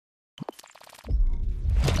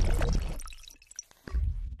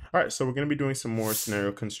All right, so we're going to be doing some more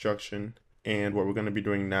scenario construction, and what we're going to be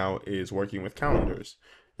doing now is working with calendars.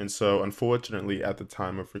 And so, unfortunately, at the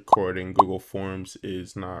time of recording, Google Forms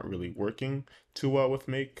is not really working too well with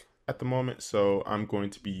Make at the moment. So, I'm going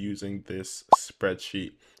to be using this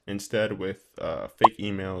spreadsheet instead with fake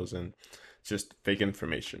emails and just fake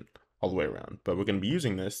information all the way around. But we're going to be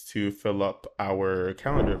using this to fill up our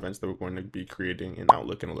calendar events that we're going to be creating in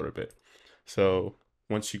Outlook in a little bit. So,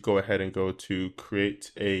 once you go ahead and go to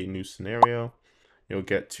create a new scenario, you'll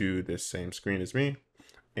get to this same screen as me.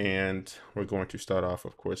 And we're going to start off,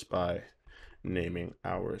 of course, by naming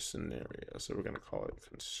our scenario. So we're going to call it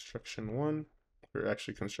construction one, or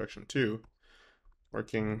actually construction two,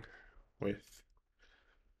 working with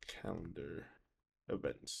calendar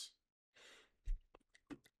events.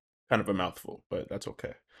 Kind of a mouthful, but that's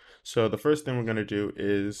okay. So the first thing we're going to do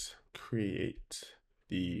is create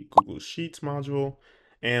the Google Sheets module,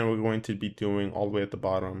 and we're going to be doing all the way at the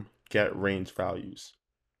bottom, get range values.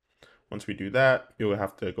 Once we do that, you'll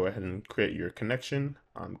have to go ahead and create your connection.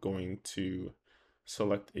 I'm going to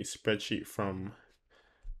select a spreadsheet from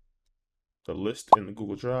the list in the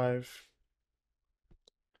Google Drive.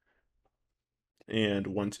 And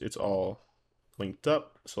once it's all linked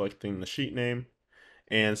up, selecting the sheet name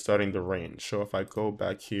and starting the range. So if I go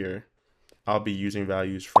back here, I'll be using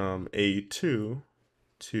values from A2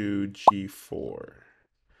 to G4.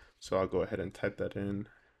 So I'll go ahead and type that in,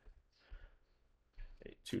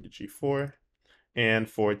 A2 to G4. And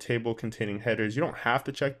for a table containing headers, you don't have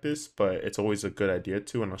to check this, but it's always a good idea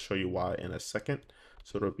to, and I'll show you why in a second.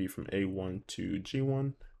 So it'll be from A1 to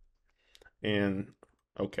G1. And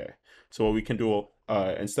okay, so what we can do,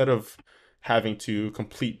 instead of having to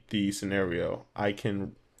complete the scenario, I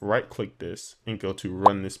can right click this and go to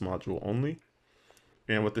run this module only.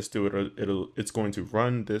 And what this do, it's going to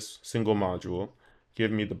run this single module, give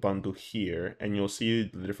me the bundle here, and you'll see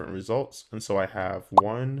the different results. And so I have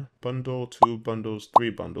one bundle, two bundles, three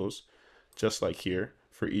bundles, just like here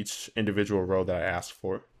for each individual row that I asked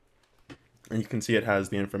for. And you can see it has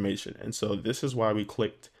the information. And so this is why we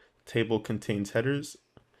clicked table contains headers.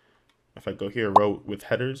 If I go here, row with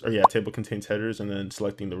headers, or yeah, table contains headers, and then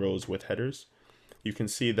selecting the rows with headers, you can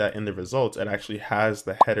see that in the results, it actually has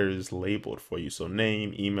the headers labeled for you. So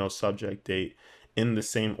name, email, subject, date in the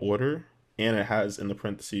same order. And it has in the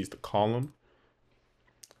parentheses the column,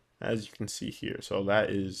 as you can see here. So that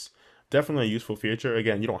is definitely a useful feature.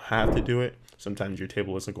 Again, you don't have to do it. Sometimes your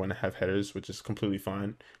table isn't going to have headers, which is completely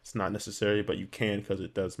fine. It's not necessary, but you can because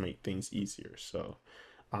it does make things easier. So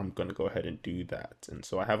I'm going to go ahead and do that. And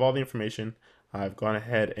so I have all the information. I've gone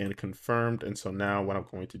ahead and confirmed. And so now what I'm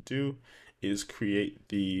going to do is create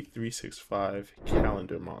the 365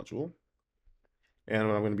 calendar module. And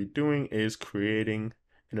what I'm going to be doing is creating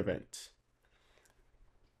an event.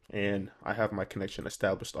 And I have my connection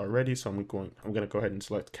established already. So I'm going to go ahead and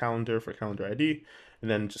select calendar for calendar ID,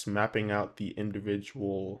 and then just mapping out the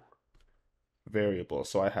individual variables.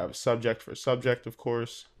 So I have subject for subject, of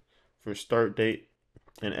course. For start date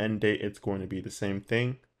and end date, it's going to be the same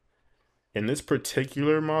thing. In this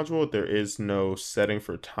particular module, there is no setting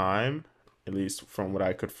for time, at least from what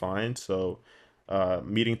I could find. So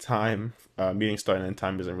meeting time, meeting start and end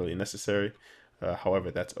time isn't really necessary. However,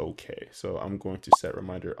 that's okay. So I'm going to set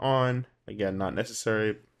reminder on. Again, not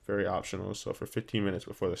necessary, very optional. So for 15 minutes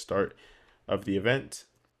before the start of the event.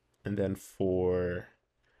 And then for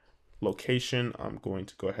location, I'm going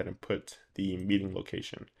to go ahead and put the meeting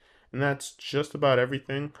location. And that's just about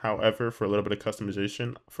everything. However, for a little bit of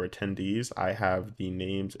customization for attendees, I have the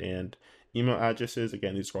names and email addresses.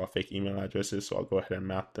 Again, these are all fake email addresses, so I'll go ahead and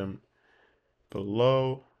map them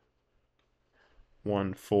below.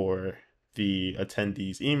 One for the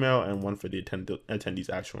attendee's email and one for the attendee's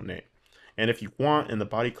actual name. And if you want in the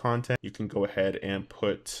body content, you can go ahead and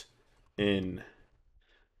put in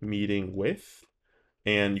meeting with,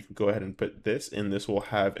 and you can go ahead and put this, and this will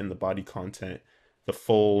have in the body content the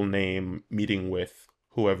full name meeting with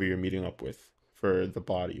whoever you're meeting up with for the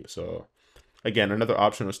body. So again, another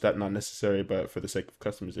optional step, not necessary, but for the sake of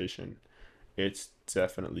customization, it's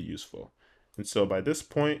definitely useful. And so by this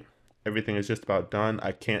point, everything is just about done.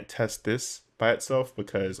 I can't test this by itself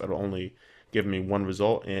because it'll only give me one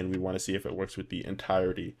result, and we want to see if it works with the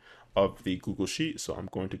entirety of the Google Sheet. So I'm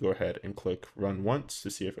going to go ahead and click run once to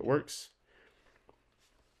see if it works.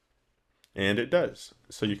 And it does.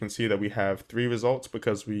 So you can see that we have three results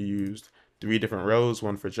because we used three different rows,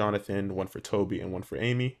 one for Jonathan, one for Toby, and one for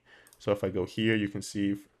Amy. So if I go here, you can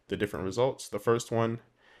see the different results. The first one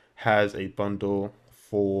has a bundle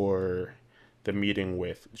for the meeting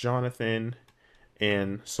with Jonathan,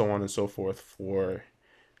 and so on and so forth for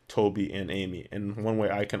Toby, and Amy. And one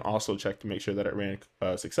way I can also check to make sure that it ran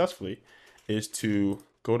successfully is to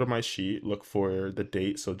go to my sheet, look for the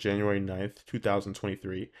date, so January 9th,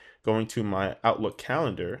 2023, going to my Outlook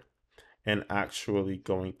calendar and actually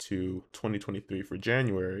going to 2023 for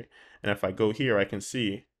January. And if I go here, I can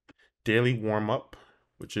see daily warm up,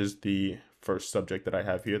 which is the first subject that I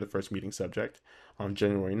have here, the first meeting subject on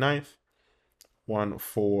January 9th, one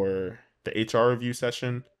for the HR review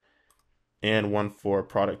session, and one for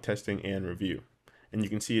product testing and review. And you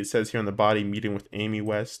can see it says here on the body, meeting with Amy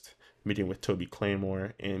West, meeting with Toby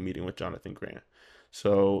Claymore, and meeting with Jonathan Grant.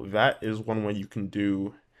 So that is one way you can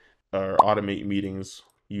do or automate meetings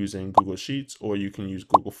using Google Sheets, or you can use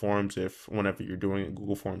Google Forms if whenever you're doing it,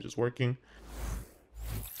 Google Forms is working.